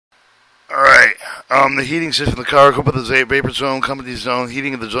The heating system in the car, equipped with the vapor zone, company zone,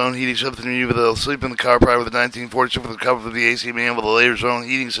 heating of the zone, heating system with the sleep in the car prior with the 1946 with the cover of the AC man with a later zone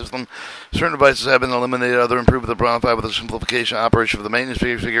heating system. Certain devices have been eliminated, other improved with the bona with the simplification operation of the maintenance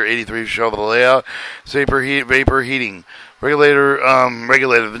figure 83 show the layout. Vapor heating. Regulator,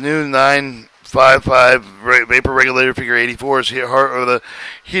 the new 955 vapor regulator figure 84 is heart of the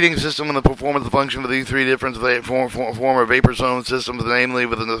heating system and the performance and function of the three different former vapor zone systems, namely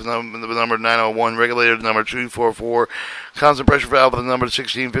with the number 901 regulator, the number 244 constant pressure valve with the number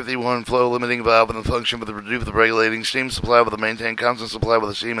 1651 flow limiting valve and the function with the regulating steam supply with the maintained constant supply with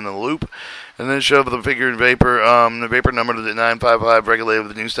the steam in the loop, and then show the figure in vapor, the vapor number to the 955 regulator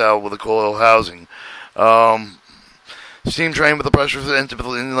with the new style with the coil housing. Steam train with the pressure for the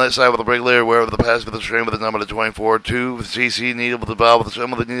inlet side with the regulator, wherever the passive with the train with the number to 24, 2 with CC needle with the valve with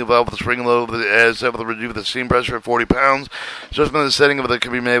the needle valve with the spring load with the set with the reduce with the steam pressure at 40 pounds. Adjustment of the setting of it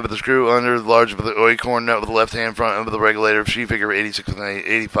can be made with the screw under the large with the acorn nut with the left hand front of the regulator sheet figure 86 and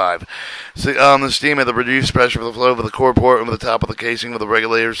 85. So, the steam at the reduced pressure for the flow with the core port and with the top of the casing with the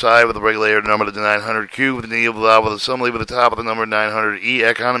regulator side with the regulator number to 900Q with the needle valve with assembly with the top of the number 900E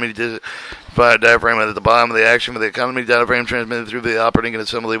economy diaphragm at the bottom of the action with the economy diaphragm transmitted through the operating and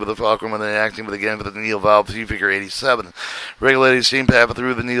assembly with the fulcrum and then acting with again with the needle valve C figure 87. Regulated steam path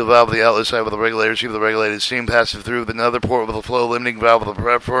through the needle valve with the outlet side with the regulator sheet with the regulated steam passes through another port with the flow limiting valve with the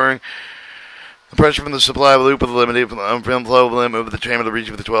preferring. The pressure from the supply loop with the limited from flow limit with the chamber to reach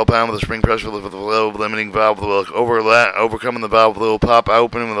with the 12-pound with the spring pressure with the flow limiting valve will overcoming the valve will pop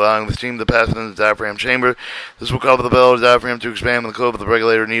open with allowing the steam to pass within the diaphragm chamber. This will cause the bellows diaphragm to expand with the clove of the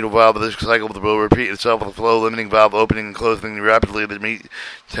regulator needle valve. This cycle will repeat itself with the flow limiting valve opening and closing rapidly to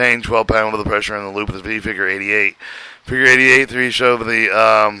maintain 12-pound with the pressure in the loop with the figure 88. Figure 88-3 show the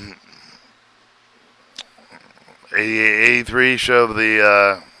 83 show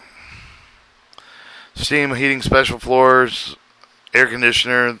the steam heating special floors, air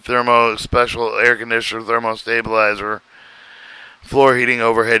conditioner, special air conditioner, thermo stabilizer, floor heating,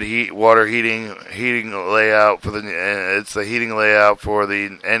 overhead heat, water heating layout for it's the heating layout for the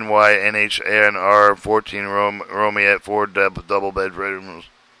NYNHNR 14 Romiette 4 double bedrooms.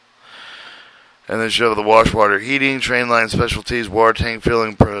 And then show the wash water heating, train line specialties, water tank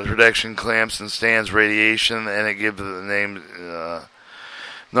filling, protection clamps and stands, radiation, and it gives the name.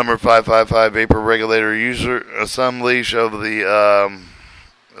 Number 555 vapor regulator user assembly. Show the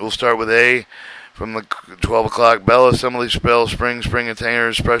we'll start with A from the 12 o'clock bell assembly spell spring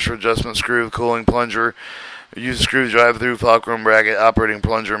containers pressure adjustment screw cooling plunger. Use the screw drive through fulcrum bracket operating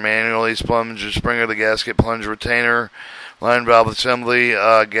plunger manually sponge springer the gasket plunger retainer line valve assembly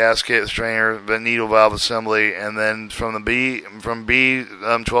gasket strainer the needle valve assembly, and then from B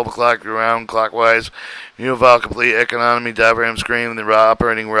 12 o'clock around clockwise. Needle valve complete economy diaphragm screen the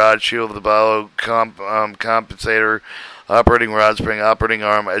operating rod shield the bellow compensator operating rod spring operating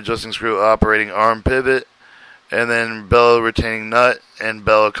arm adjusting screw operating arm pivot, and then bellow retaining nut and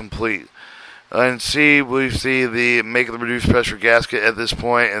bellow complete. And C, we see the make the reduced pressure gasket at this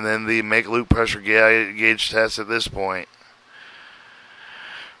point, and then the make loop pressure gauge test at this point.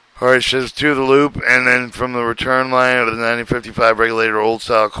 Alright, it shows to the loop, and then from the return line of the 1955 regulator old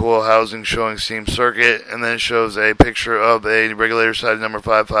style coil housing showing steam circuit, and then it shows a picture of a regulator side number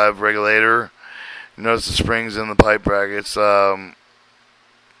 55 regulator. Notice the springs in the pipe brackets. Two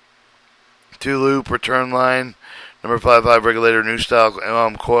loop return line number 55 regulator new style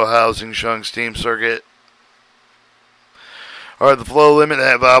coil housing showing steam circuit. Alright, the flow limit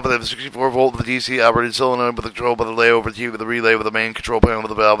valve with a 64 volt with the DC operated solenoid with the control by the layover T with the relay with the main control panel with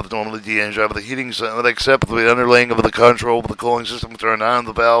the valve with the normally D-engine drive with the heating except with the underlaying of the control with the cooling system turned on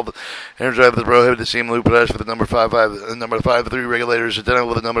the valve energy drive with the prohibited steam loop press with the number 55 number 53 regulators identical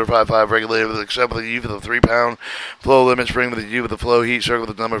with the number 55 regulator with except with the U with the 3-pound flow limit spring with the U with the flow heat circuit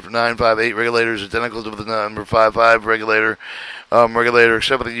with the number 958 regulators identical to the number 55 regulator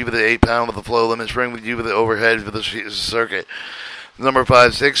except with the U with the 8-pound with the flow limit spring with U with the overhead with the circuit. The number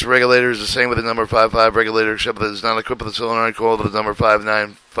 56 regulator is the same with the number 55 regulator except that it is not equipped with the solenoid coil with the number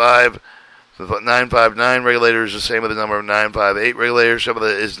 595. The 959 regulator is the same with the number 958 regulator except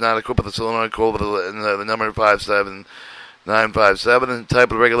that it is not equipped with the solenoid coil with the number 957. And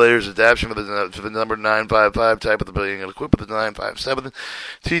type of regulator is adaptation for the number 955 type of the being equipped with the 957.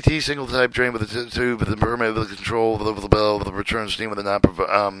 TT single type drain with the tube with the permit with the control with the bell with the return steam with the not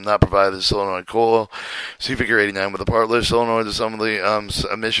provided the solenoid coil. See figure 89 with the part list solenoid assembly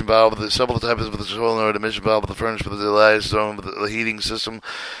emission valve with the several types with the solenoid emission valve with the furnace with the last zone with the heating system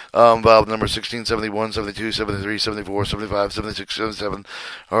valve number 16, 71, 72, 73, 74, 75, 76, 77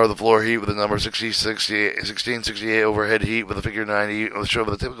 are the floor heat with the number 1668 overhead heat heat with a figure 90. Show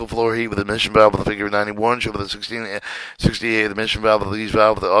with a typical floor heat with a emission valve with a figure 91. Show with a 1668 the emission valve with the lease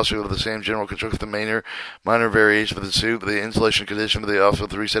valve with also with the same general construction with minor variation with the suit with the insulation condition with the also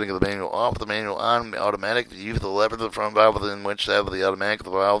with the resetting of the manual off, the manual on, automatic. The use of the lever to the front valve with the winch tab with the automatic.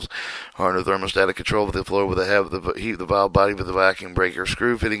 The valves are under thermostatic control with the floor with the head with the heat the valve body with the vacuum breaker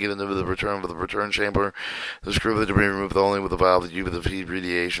screw fitting it into the return chamber. The screw with it to be removed only with the valve that you with the heat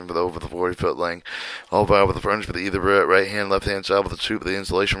radiation for the over the 40-foot length. All valve with the furnace for the either right hand, left hand side with the suit with the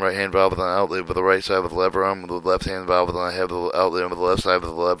insulation right hand valve with an outlet with the right side with the lever arm with the left hand valve with the head with the outlet with the left side with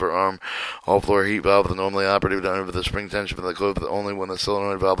the lever arm. All floor heat valve with the normally operated under with the spring tension for the close with only when the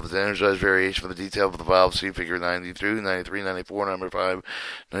solenoid valve with the energized variation for the detail of the valve. See figure 92, 93, 94, number 5,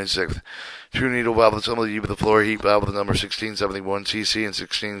 96. True needle valve assembly with the floor heat valve with the number 1671 cc and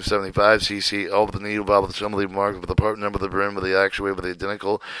 1675 cc. All with the needle valve assembly marked with the part number of the brim with the actuator with the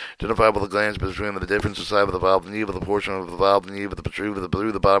identifiable glands between the difference inside of the valve, the knee with the portion of the valve, the knee with the protrude with the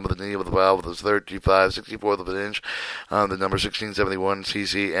blue, the bottom of the knee with the valve with the 35/64 of an inch on the number 1671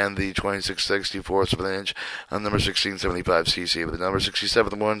 cc and the 26/64 of an inch on number 1675 cc with the number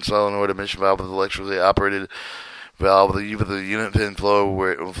 67 solenoid emission valve with electrically operated valve with the unit pin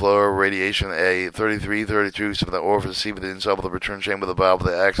flow radiation A 3332 so the orifice C with the inside of the return chamber with the valve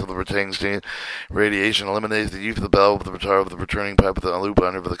with the axle of the retaining steam radiation eliminates the use of the valve with the retard with the returning pipe with the loop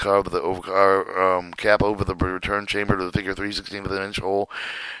under with the car with the overcar cap over the return chamber to the figure 316 with an inch hole.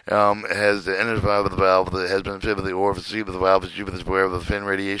 Has the end valve of the valve that has been fitted with the orifice C with the valve is with where the fin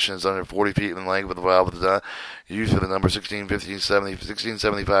radiation is under 40 feet in length with the valve with the used for the number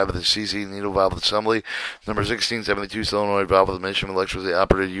 1675 of the CC needle valve assembly, number 1672 solenoid valve with emission electrically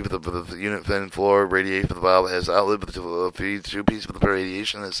operated U with the unit fin floor radiation for the valve has outlet with the feed two pieces with the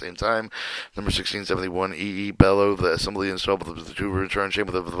radiation at the same time, number 1671 EE bellow the assembly installed with the two return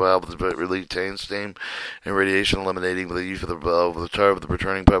chamber with the valve with the release steam and radiation eliminating with the use of the valve with the tire with the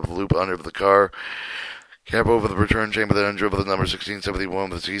returning pipe with the loop under the car. Cap over the return chamber that undrove with the number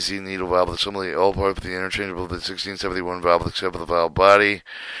 1671 with the CC needle valve assembly, all part of the interchangeable with the 1671 valve except for the valve body.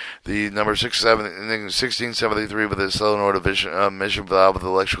 The number 1673 with the solenoid emission valve with the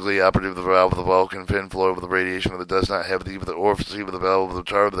electrically operative valve with the Vulcan fin floor with the radiation that does not have the orifice with the valve with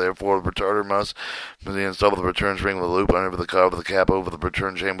the retarder. Therefore, the retarder must be installed with the return spring with a loop under the car with the cap over the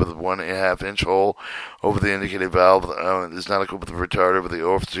return chamber with a 1.5 inch hole over the indicated valve. Is not equipped with the retarder with the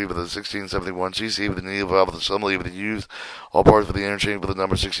orifice with the 1671 CC with the needle valve with the assembly with the use all parts of the interchange with the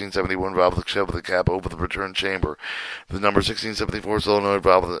number 1671 valve except with the cap over the return chamber. The number 1674 solenoid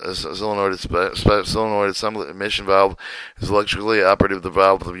valve with the solenoid assembly emission valve is electrically operated with the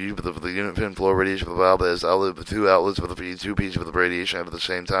valve with the unit pin floor radiation of the valve that has outlet with two outlets with the two pieces with the radiation at the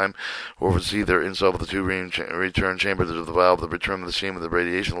same time, or see their install with the two return chambers of the valve. The return of the steam with the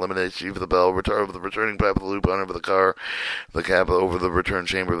radiation eliminates the with the bell retard with the returning pipe with the loop under the car, the cap over the return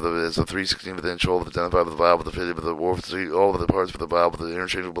chamber is a 3/16 inch hole with identified with the valve with the fitted with the orifice, all of the parts for the valve with the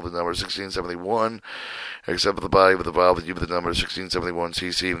interchangeable with the number 1671, except for the body with the valve with the number 1671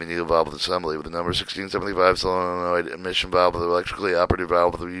 CC and the needle valve with assembly with the number 1675 solenoid emission valve with the electrically operative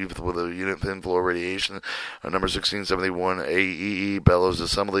valve with the unit pin floor radiation. Number 1671 AEE bellows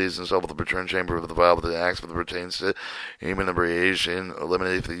assembly is installed with the return chamber with the valve with the axe with the retains aim and the radiation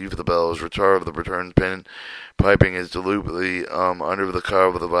eliminates the use of the bellows retard of the return pin piping is dilutely under the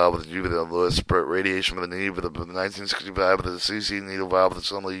car with the valve with the lowest radiation with the knee with the 1965 with the CC needle valve with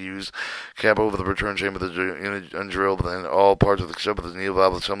assembly used cap over the return chamber with the unit undrilled and all parts of the except with the needle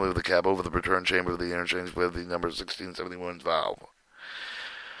valve assembly with the cap over the return chamber with the interchange with the number 1671 valve.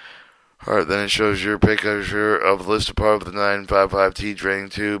 Alright, then it shows your picture of the list of part of the 955T draining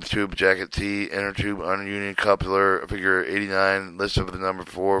tube jacket T, inner tube, ununion coupler, figure 89, list of the number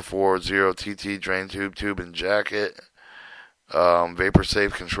 440TT drain tube and jacket, vapor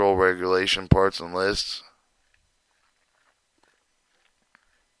safe control regulation parts and lists.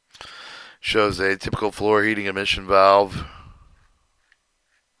 Shows a typical floor heating emission valve.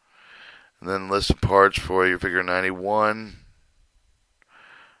 And then list of parts for your figure 91.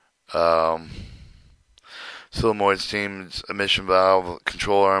 Solenoid steam emission valve,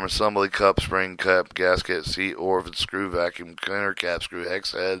 control arm assembly, cup, spring, cap, gasket, seat, orifice, screw, vacuum cleaner, cap, screw,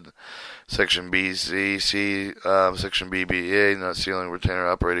 hex head, section B, C, section B, B, A, nut sealing, retainer,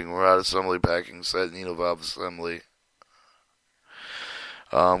 operating rod assembly, packing set, needle valve assembly.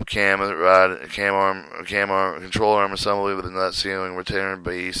 Cam arm, control arm assembly with a nut sealing retainer,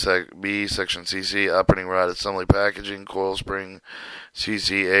 B, section CC, operating rod assembly packaging, coil spring,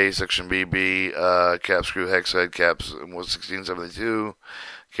 CCA, section BB, cap screw hex head, caps 1672,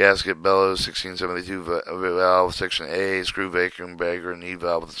 gasket bellows 1672, valve, section A, screw vacuum bagger, knee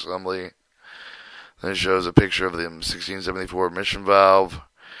valve assembly. Then it shows a picture of the 1674 emission valve,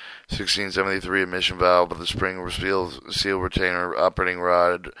 1673 emission valve with the spring seal retainer, operating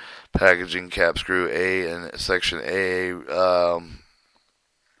rod, packaging, cap screw A and section A.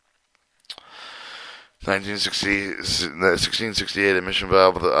 1668 emission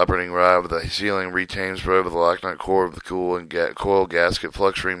valve with the operating rod with the sealing retain spread with the lock nut core of the coil gasket,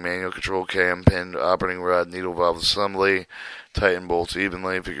 flux ring, manual control cam, pin, operating rod, needle valve assembly, tighten bolts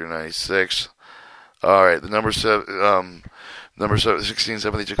evenly, figure 96. Alright, the number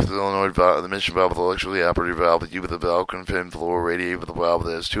 1676 with the Illinois valve, the emission valve with the electrically operated valve, the U with the valve fin floor, radiator with the valve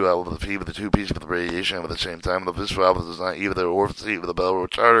that has two out with the P with the two pieces with the radiation at the same time. The this valve is not either or with the bell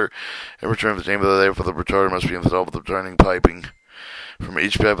retarder. In return, the chamber there for the retarder must be installed with the returning piping from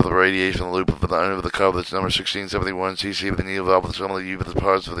each pipe of the radiation loop of the under of the cover. That's number 1671 CC with the needle valve with some of the U with the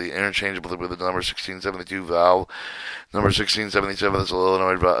parts of the interchangeable with the number 1672 valve. Number 1677 is the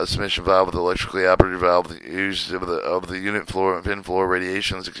Illinois submission valve with the electrically operated valve used of the unit floor and pin floor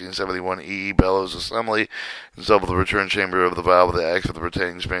radiation. 1671 EE bellows assembly installed with the return chamber of the valve that acts with the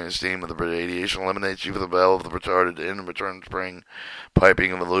retaining steam of the radiation. Eliminates U with the valve of the retarded in return spring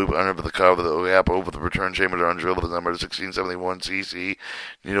piping of the loop under the cover of the gap over the return chamber to undrill with the number 1671 CC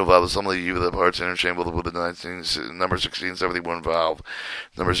needle valve assembly U with the parts interchangeable with the number 1671 valve.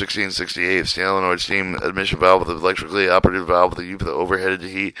 Number 1668 the Illinois steam admission valve with the electrically operated valve with the U for the overhead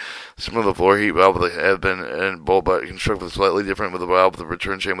heat. Some of the floor heat valve with the have been and bolt but constructed slightly different with the valve with the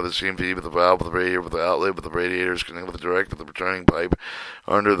return chamber with the CMP with the valve with the radiator with the outlet with the radiators connected with the direct with the returning pipe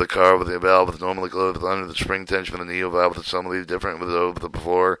under the car with the valve with normally closed under the spring tension with the needle valve with assembly different with the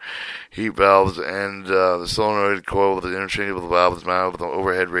floor heat valves and the solenoid coil with the interchangeable valve with mounted with the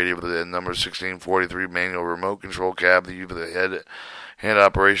overhead radiator with the number 1643 manual remote control cab the U for the hand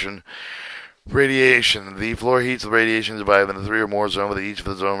operation. Radiation. The floor heats the radiation divided into three or more zones with each of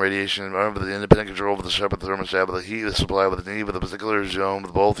the zone radiation with the independent control of the separate thermostat with the heat supply with the need with the particular zone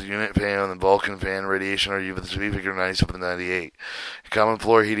with both the unit fan and Vulcan fan radiation or U with the figure 97 with the 98. A common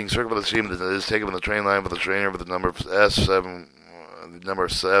floor heating circuit with the steam that is taken from the train line with the trainer with the number S7,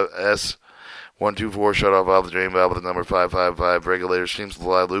 S124 shut-off valve, the drain valve with the number 555 regulator steam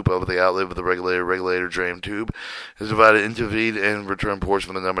supply loop over the outlet with the regulator drain tube is divided into feed and return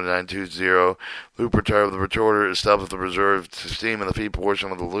portion with the number 920 loop retarder with the retorter is stopped with the reserved steam in the feed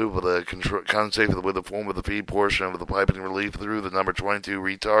portion of the loop with the condensate with the form of the feed portion with the piping relief through the number 22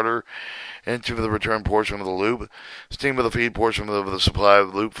 retarder into the return portion of the loop. Steam with the feed portion of the supply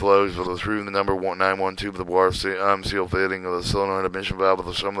loop flows through the number 912 with the water seal fitting of the solenoid emission valve with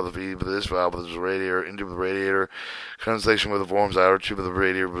the sum of the feed with this valve with the radiator into the radiator. Condensation with the forms outer tube of the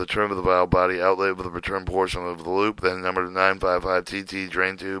radiator with the return of the valve body outlet with the return portion of the loop. Then number 955 TT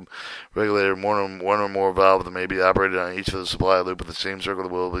drain tube regulator one or more valve that may be operated on each of the supply loop with the same circle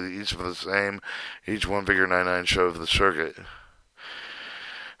that will be each for the same. Each one figure 99 shows the circuit.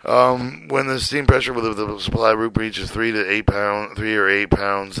 When the steam pressure with the supply loop reaches 3 or 8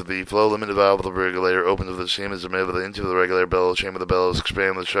 pounds, the flow limited valve of the regulator opens with the steam is emitted into the regulator bellows chamber. The bellows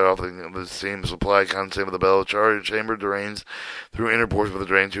expand with the shut off the steam supply condensate with the bellows charge chamber drains through inner portion of the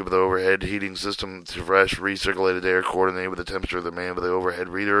drain tube of the overhead heating system to fresh recirculated air coordinated with the temperature of the main with the overhead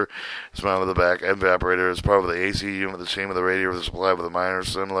reader. Smile with the back evaporator as part of the AC unit with the steam of the radiator with the supply with the minor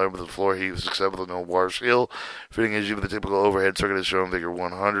similar with the floor heat except with no water seal. Fitting issue with the typical overhead circuit is shown in figure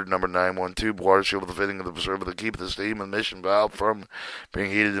 100. Number 912 water shield with the fitting of the preserver to keep the steam emission valve from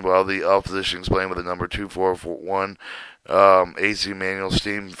being heated while the off position explained with the number 2441 AC manual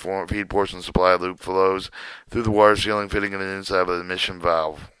steam feed portion supply loop flows through the water sealing fitting and the inside of the emission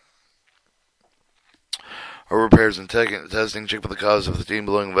valve. Or repairs and testing. Check for the cause of the steam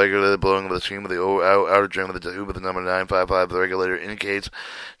blowing regulator, blowing of the steam with the outer drain with the tube with the number 955. The regulator indicates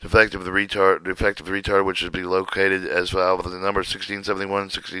defective retard, which should be located as valve with the number 1671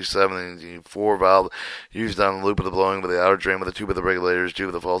 and 67 valve used on the loop of the blowing with the outer drain with the tube of the regulators due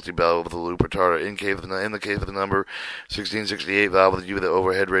to the faulty valve with the loop retarder. In the case of the number 1668 valve with the U with the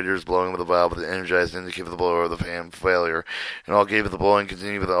overhead radiators blowing with the valve with the energized indicate for the blower of the fan failure. In all cases, the blowing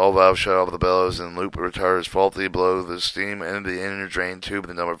continue with the all valve shut off with the bellows and loop retarders faulty blow the steam and the inner drain tube.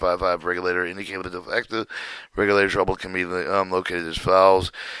 The number 55 regulator indicate with the defective regulator trouble can be located as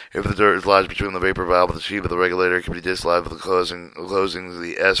fouls. If the dirt is lodged between the vapor valve and the sheet of the regulator, it can be dislodged with the closing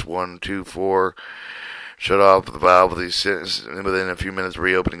the S124 shut off the valve within a few minutes,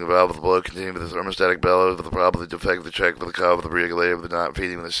 reopening the valve with the blow, continuing with the thermostatic bellows with the probably defective check for the cover of the regulator with the not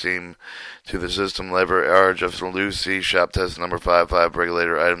feeding the steam to the system lever. R. Jefferson Lucy shop test number 55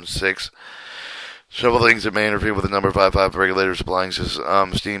 regulator item 6. Several things that may interfere with the number 55 regulator supplying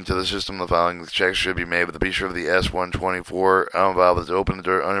steam to the system. The following checks should be made, but be sure of the S124 valve is to open the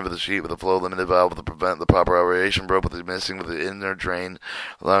dirt under the sheet with a flow limited valve to prevent the proper aeration broke with the missing with the inner drain,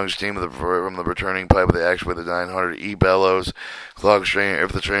 allowing steam from the returning pipe with the actuator 900E bellows. Clog strainer,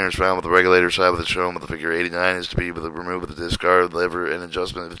 if the strainer is found with the regulator side with the shown with the figure 89, is to be removed with the discard lever and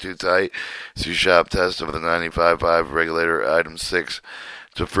adjustment if too tight. See shop test of the 95.5 regulator item 6.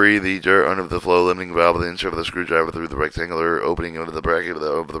 To free the dirt under the flow limiting valve with the insert of the screwdriver through the rectangular opening of the bracket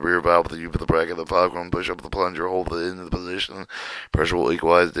of the rear valve with the U of the bracket of the fulcrum, push up the plunger, hold it into the position. Pressure will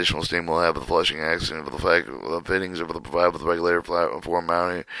equalize. Additional steam will have the flushing action of the fittings of the valve with the regulator platform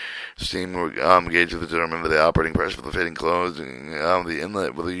mounting. Steam gauge to determine the operating pressure for the fitting closing. The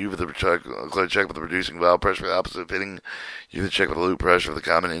inlet with the U of the check with the reducing valve pressure for the opposite fitting. U check with the loop pressure for the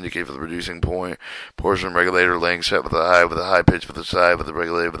common indicate for the reducing point. Portion regulator laying set with a high pitch for the side with the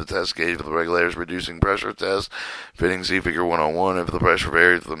regulator with the test gauge for the regulator's reducing pressure test. Fitting see figure 101. If the pressure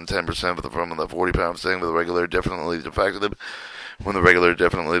varies from 10% from the 40-pound setting with the regulator definitely defective. When the regulator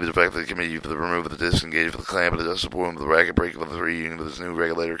definitely defective, it can be used for the remove of the disengage for the clamp and adjust the point with the racket break with the 3 unit with this new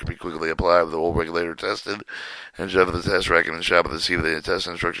regulator can be quickly applied with the old regulator tested. And shove the test racket and shop with the C with the test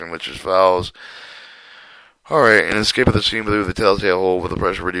instruction which is follows. Alright, and escape of the steam through the telltale hole with the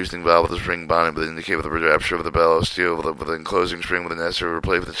pressure reducing valve with the spring bonded with the indicate with the rapture of the bellows steel with the enclosing spring with the necessary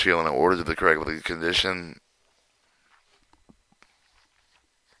replay with the seal and order to the correct with the condition.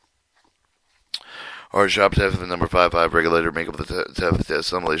 Alright, shop test for the number 55 regulator, make up the test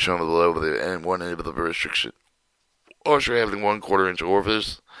assembly shown below with the end one end of the restriction. Also having 1/4 inch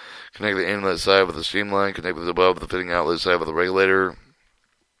orifice. Connect the inlet side with the steam line, connect with the above the fitting outlet side with the regulator.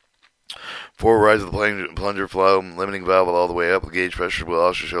 Forward rise of the plunger flow, limiting valve all the way up. The gauge pressure will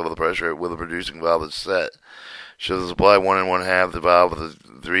also show the pressure with the reducing valve is set. Show the supply 1 1/2 the valve with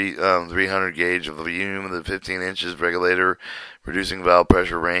the 300 gauge of the union with the 15 inches regulator, reducing valve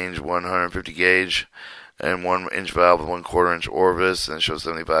pressure range 150 gauge, and 1 inch valve with 1/4 inch orifice, and it shows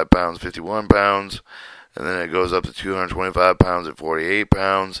 75 pounds, 51 pounds, and then it goes up to 225 pounds at 48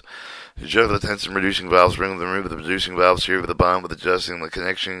 pounds. Adjust the tension reducing valve spring with the remove of the reducing valve sear with the bond with adjusting the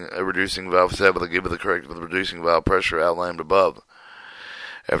connection reducing valve set with the give of the correct with the reducing valve pressure outlined above.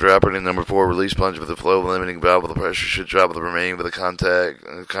 After operating number 4, release plunge with the flow limiting valve with the pressure should drop with the remaining with the contact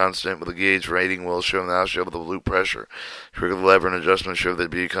constant with the gauge rating will show with the loop pressure. Trigger the lever and adjustment show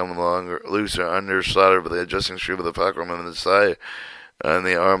that become longer, looser, under soldered with the adjusting screw with the fulcrum on the side. And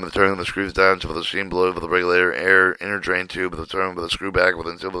the arm with the turning the screws down until the stream blows with the regulator air inner drain tube with the turn with the screw back with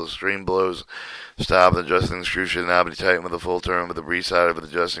until the stream blows. Stop. Adjusting the screw should not be tightened with the full turn with the re-side with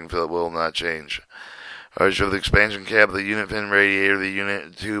adjusting fillet will not change. Alright, show the expansion cap, the unit fin radiator, the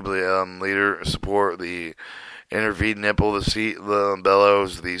unit tube leader support, the inner feed nipple, the seat, the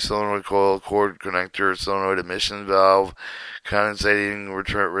bellows, the solenoid coil, cord connector, solenoid emission valve, condensating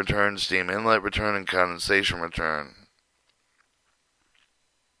return, steam inlet return, and condensation return.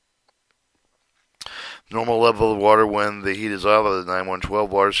 Normal level of water when the heat is off of the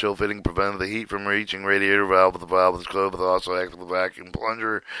 9112 water seal fitting prevents the heat from reaching radiator valve with the valve is closed with also active with vacuum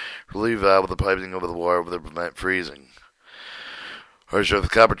plunger, relief valve with the piping over the water to prevent freezing. Alright, so the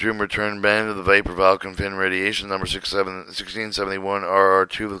copper tube return band of the vapor valve can fin radiation number 1671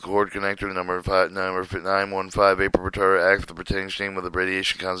 RR2 with the cord connector number 915 vapor retarder active the retaining steam with the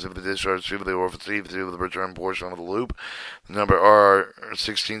radiation constant with the discharge tube with the orifice tube with the return portion of the loop. The number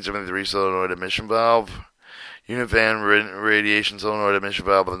RR1673 solenoid emission valve. Unit fan radiation solenoid emission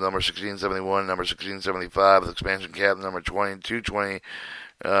valve with the number 1671, number 1675 with expansion cap number 2220.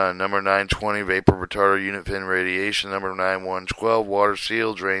 Number 920 vapor retarder unit fin radiation. Number 9112 water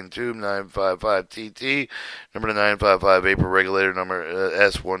seal drain tube 955 TT. Number 955 vapor regulator. Number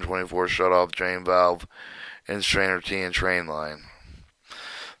S124 shut off drain valve and strainer T and train line.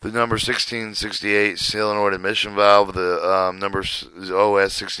 The number 1668 solenoid emission valve. The number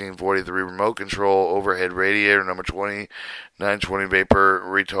OS1643 remote control overhead radiator. Number 920 vapor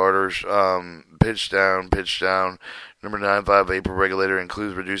retarders. Pitch down. Number 95 vapor regulator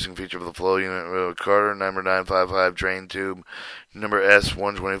includes reducing feature of the flow unit Carter. Number 955 drain tube. Number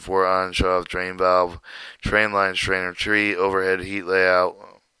S124 on shut off drain valve. Train line strainer tree overhead heat layout.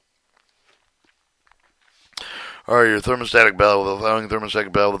 Alright, your thermostatic valve. The following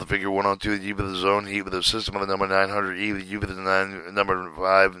thermostatic valve with the figure 102, the U with the zone heat with the system of the number 900 E, the U with the number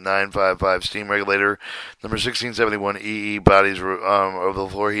 5955 steam regulator, number 1671 EE bodies of the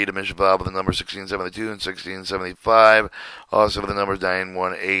floor heat emission valve with the number 1672 and 1675, also with the number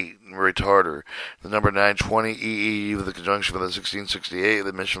 918 retarder. The number 920 EE with the conjunction with the 1668, the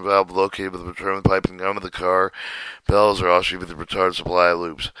emission valve located with the return pipe and gun of the car. Bells are also with the retard supply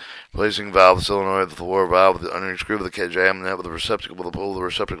loops. Placing valve solenoid with the floor valve with the underneath screw with the jam net with the receptacle with the pull the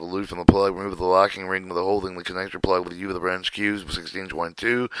receptacle loop from the plug. Remove the locking ring with the holding the connector plug with the U with the wrench Q's with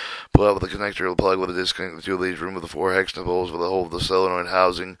 1622. Pull out with the connector of the plug with the disconnect the two leads. Remove the four hex nipples with the hole of the solenoid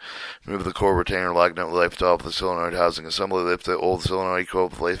housing. Remove the core retainer lock nut lift off the solenoid housing. Assembly lift the old solenoid coil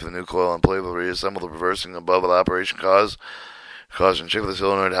with the lift of the new coil and play with reassemble the reversing above the operation cause. Caution, check the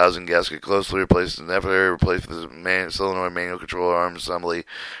solenoid housing gasket closely. Replace the never area. Replace the solenoid manual control arm assembly.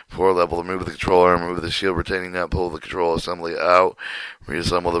 Floor level. Remove the control arm. Remove the shield retaining nut. Pull the control assembly out.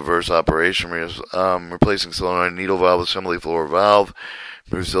 Reassemble the reverse operation. Replacing solenoid needle valve assembly floor valve.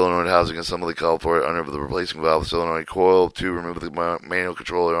 Remove solenoid housing assembly called for it under the replacing valve solenoid coil. 2. Remove the manual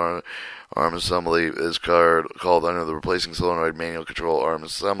control arm assembly is called under the replacing solenoid manual control arm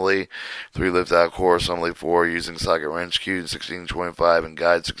assembly. 3. Lift out core assembly. 4. Using socket wrench Q 1625 and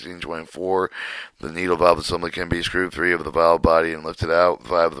guide 1624. The needle valve assembly can be screwed 3 of the valve body and lifted out.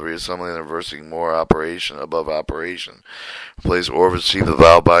 5. The reassembly and reversing more operation above operation. Replace orifice sheet of the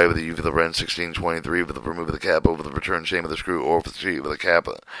valve body with the U for the wrench 1623 with the remove of the cap over the return chain of the screw orifice sheet with the cap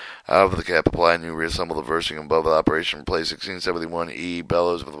out of the cap. Apply new reassemble the reversing above the operation. Replace 1671 E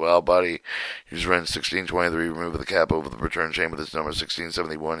bellows with the valve body. Use wrench 1623. Remove the cap over the return chain with this number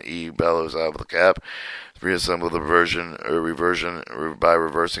 1671 E bellows out of the cap. Reassemble the reversion by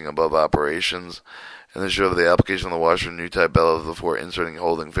reversing above operations. And then show the application of the washer new type bellows before inserting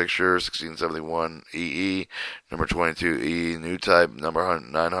holding fixture 1671 EE, number 22 E new type, number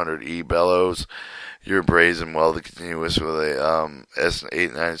 900 E bellows. Your brazen welded continuous with a S8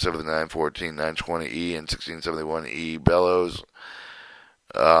 979 14 920 E and 1671 E bellows.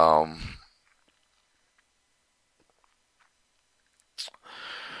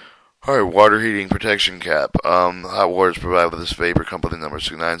 Alright, water heating protection cap. Hot water is provided with this vapor company number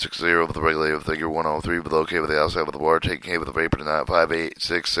 6960 with the regulator of figure 103, but located with the outside of the water tank cable with the vapor to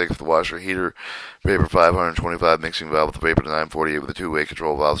 5866 with the washer heater, vapor 525 mixing valve with the vapor to 948 with the two-way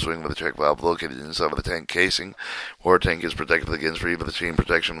control valve swing with the check valve located inside of the tank casing. Water tank is protected against free with the steam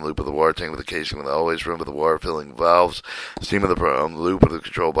protection loop of the water tank with the casing with always room with the water filling valves. Steam of the loop with the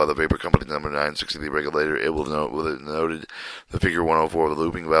control by the vapor company number 960 the regulator. It will note with it noted the figure 104 with the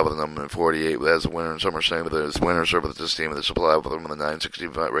looping valve with the number 48 as the winter and summer steam with the winter service the steam of the supply with the 960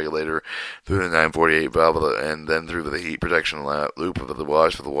 regulator through the 948 valve and then through the heat protection loop of the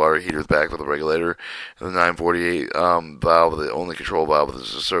wash for the water heaters back for the regulator. And the 948 valve, the only control valve that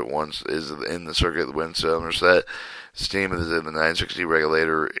is once is in the circuit when cylinder set. Steam is in the 960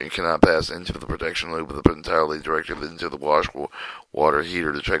 regulator and cannot pass into the protection loop but entirely directed into the wash water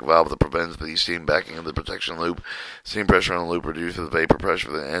heater. The check valve that prevents the steam backing into the protection loop. Steam pressure on the loop reduced with the vapor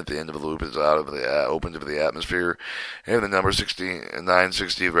pressure at the end of the loop is out of the open to the atmosphere. And the number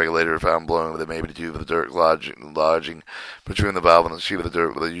 960 regulator found blowing that may be due to the dirt lodging between the valve and the sheet of the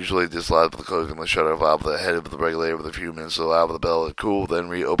dirt with a usually dislodged with the closing the shutter valve at the head of the regulator with a few minutes to allow the bell to cool, then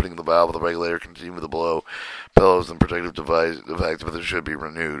reopening the valve of the regulator continue with the blow. Bellows and protective device effectively should be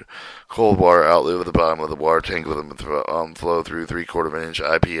renewed. Cold water outlet at the bottom of the water tank with a flow through 3/4 inch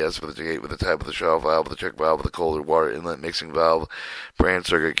IPS with the gate with the type of the shaft valve with the check valve with the colder water inlet mixing valve, branch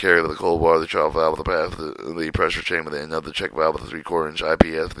circuit carry with the cold water, the shaft valve with the path the pressure chamber with the end of the check valve with the 3/4 inch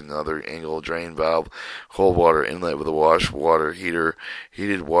IPS with another angle drain valve, cold water inlet with a wash water heater.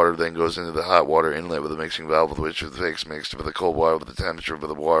 Heated water then goes into the hot water inlet with a mixing valve with which the fix mixed with the cold water with the temperature of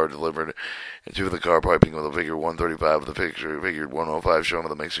the water delivered into the car piping with a figure 135 with the figure 105 shown with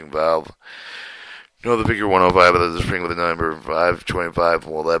the mixing valve. Note the figure 105 of the spring with the number 525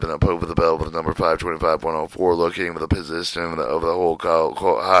 will 11 up over the bell with the number 525 104 locating with the position of the whole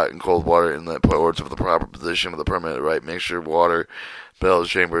hot and cold water inlet ports of the proper position with the permanent right mixture water. Bell's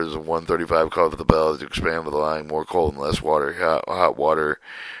chamber is 135 called for the bell to expand with allowing more cold and less water, hot water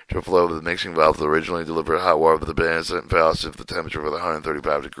to flow to the mixing valve that originally delivered hot water with the balanced valve if the temperature was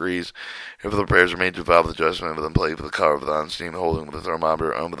 135 degrees. If the repairs are made to valve adjustment with the plate for the cover with the on-steam holding with the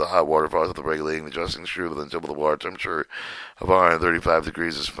thermometer on with the hot water faucet with the regulating the adjusting screw with until the water temperature of 135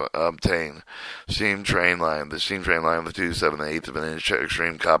 degrees is obtained. Steam train line. The steam train line with 2/7/8 of an inch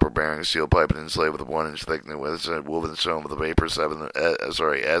extreme copper bearing steel pipe and insulated with a 1 inch thickness with woven stone with a vapor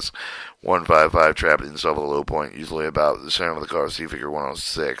S155 trapped inside of the low point, usually about the center of the car. See figure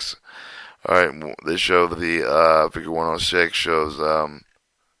 106. Alright, this show, the figure 106 shows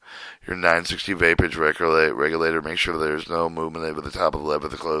your 960 vapage regulator. Make sure there's no movement with the top of the lever,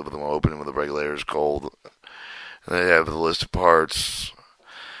 the close with them open when the regulator is cold. And they have the list of parts.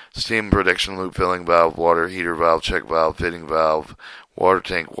 Steam protection loop, filling valve, water heater valve, check valve, fitting valve, water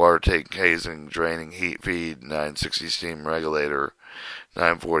tank casing, draining heat feed, 960 steam regulator,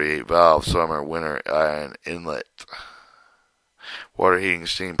 948 valve, summer, winter, ion inlet, water heating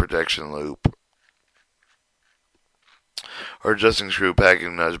steam protection loop. Or adjusting screw,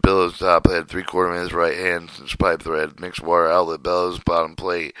 packing nudge, bellows, top head, 3/4 inch right hand pipe thread, mixed water outlet, bellows, bottom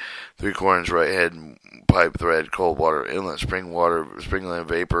plate, 3/4 inch right head pipe thread, cold water inlet, springland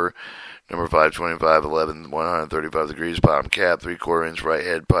vapor, number 525, 11, 135 degrees, bottom cap, 3/4 inch right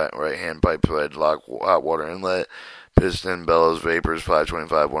hand pipe thread, lock hot water inlet, piston, bellows, vapors,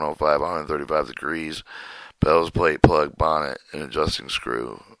 525, 105, 135 degrees, bellows plate, plug, bonnet, and adjusting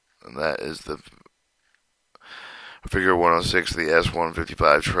screw. And that is the figure 106, the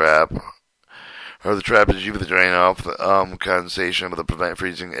S155 trap. Or the trap is used to drain off the condensation to prevent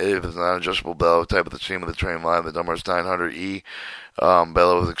freezing. If it's not adjustable bellow type of the steam of the train line, the number is 900E.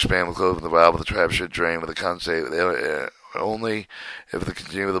 Bellow with expandable close of the valve of the trap should drain with the condensate only if the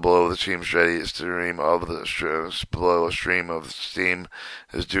continuum of the blow of the steam stream of the below a stream of steam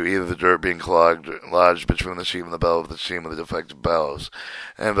is due either the dirt being lodged between the steam and the bellow of the steam of the defective bellows.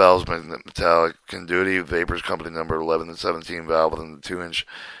 And valves metallic conduity, Vapors Company number 11 and 17 valve within the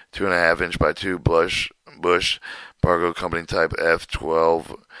 2.5 inch by 2 Bush Bargo Company type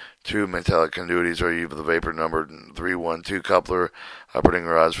F12. Two metallic conduities are used with the vapor number 312 coupler operating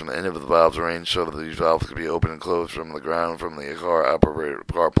rods from the end of the valves arranged so that these valves can be opened and closed from the ground from the car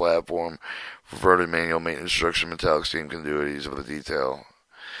platform. Reverted manual maintenance instruction metallic steam conduities of the detail.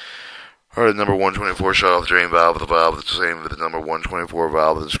 Alright, number 124 shut off drain valve with the valve that's the same with the number 124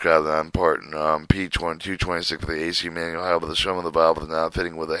 valve described on part P226 for the AC manual. However, the sum of the valve with the not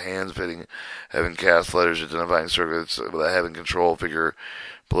fitting with the hands fitting having cast letters identifying circuits without having control figure.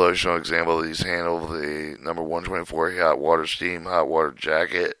 Below shown example of these handle the number 124 hot water steam hot water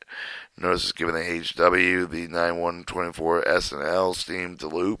jacket. Notice it's given the HW, the 9124 S and L steam to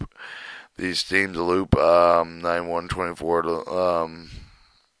loop. The steam to loop 9124 to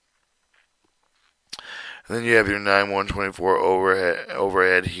and then you have your 9124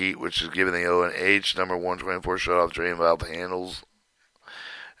 overhead heat, which is given the O and H, number 124 shut off drain valve handles.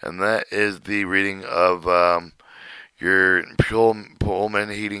 And that is the reading of your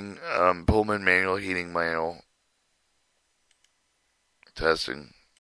Pullman heating, Pullman manual heating manual testing.